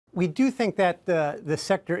We do think that the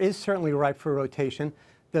sector is certainly ripe for rotation.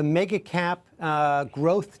 The mega cap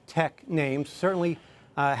growth tech names certainly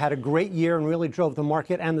had a great year and really drove the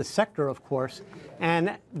market and the sector, of course.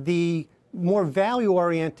 And the more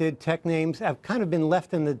value-oriented tech names have kind of been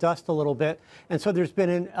left in the dust a little bit. And so there's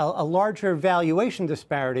been a larger valuation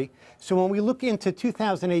disparity. So when we look into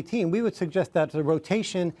 2018, we would suggest that the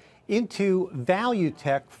rotation into value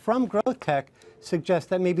tech from growth tech suggests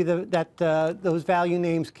that maybe those value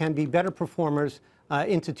names can be better performers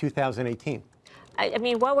into 2018. I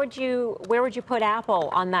mean, where would you put Apple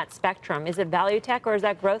on that spectrum? Is it value tech or is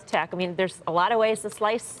that growth tech? I mean, there's a lot of ways to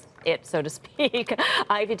slice it, so to speak,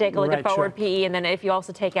 if you take a look at forward PE and then if you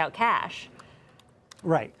also take out cash.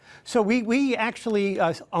 Right. So we actually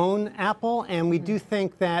own Apple, and we do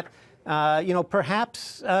think that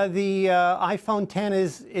perhaps the iPhone 10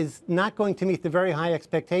 is not going to meet the very high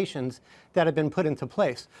expectations that have been put into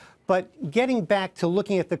place. But getting back to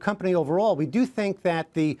looking at the company overall, we do think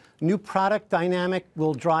that the new product dynamic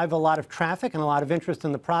will drive a lot of traffic and a lot of interest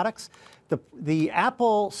in the products. The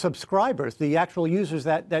Apple subscribers, the actual users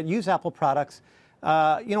that use Apple products,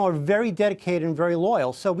 are very dedicated and very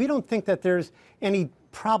loyal. So we don't think that there's any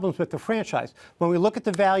problems with the franchise. When we look at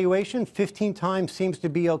the valuation, 15 times seems to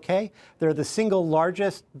be okay. They're the single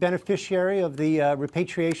largest beneficiary of the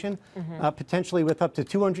repatriation, potentially with up to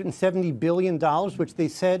 $270 billion, which they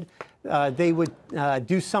said they would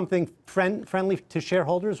do something friendly to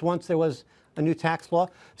shareholders once there was a new tax law.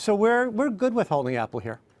 So we're good with holding Apple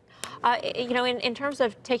here. In terms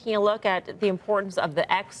of taking a look at the importance of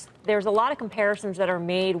the X, there's a lot of comparisons that are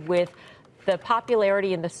made with the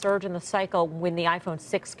popularity and the surge in the cycle when the iPhone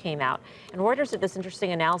 6 came out. And Reuters did this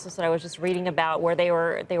interesting analysis that I was just reading about where they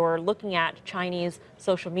were looking at Chinese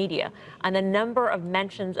social media. And the number of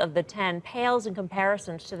mentions of the 10 pales in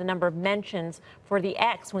comparison to the number of mentions for the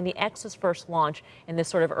X when the X was first launched in this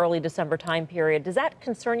sort of early December time period. Does that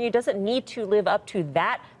concern you? Does it need to live up to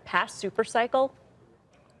that past super cycle?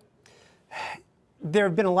 There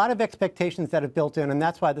have been a lot of expectations that have built in, and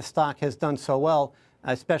that's why the stock has done so well,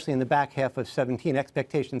 especially in the back half of 17.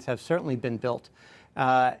 Expectations have certainly been built.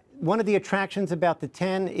 One of the attractions about the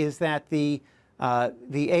 10 is that the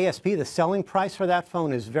ASP, the selling price for that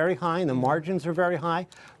phone, is very high, and the margins are very high.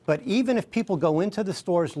 But even if people go into the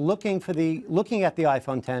stores looking at the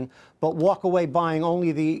iPhone 10, but walk away buying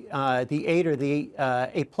only the 8 or the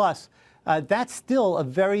 8 Plus, that's still a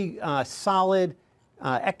very solid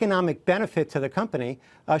economic benefit to the company.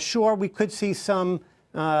 Sure, we could see some,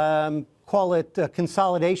 call it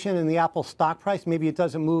consolidation in the Apple stock price. Maybe it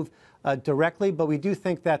doesn't move directly, but we do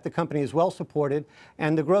think that the company is well supported,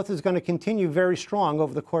 and the growth is going to continue very strong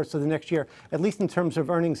over the course of the next year, at least in terms of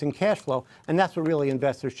earnings and cash flow, and that's what really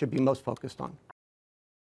investors should be most focused on.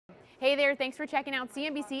 Hey there, thanks for checking out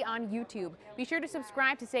CNBC on YouTube. Be sure to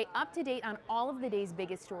subscribe to stay up to date on all of the day's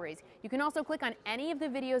biggest stories. You can also click on any of the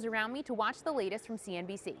videos around me to watch the latest from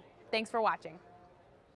CNBC. Thanks for watching.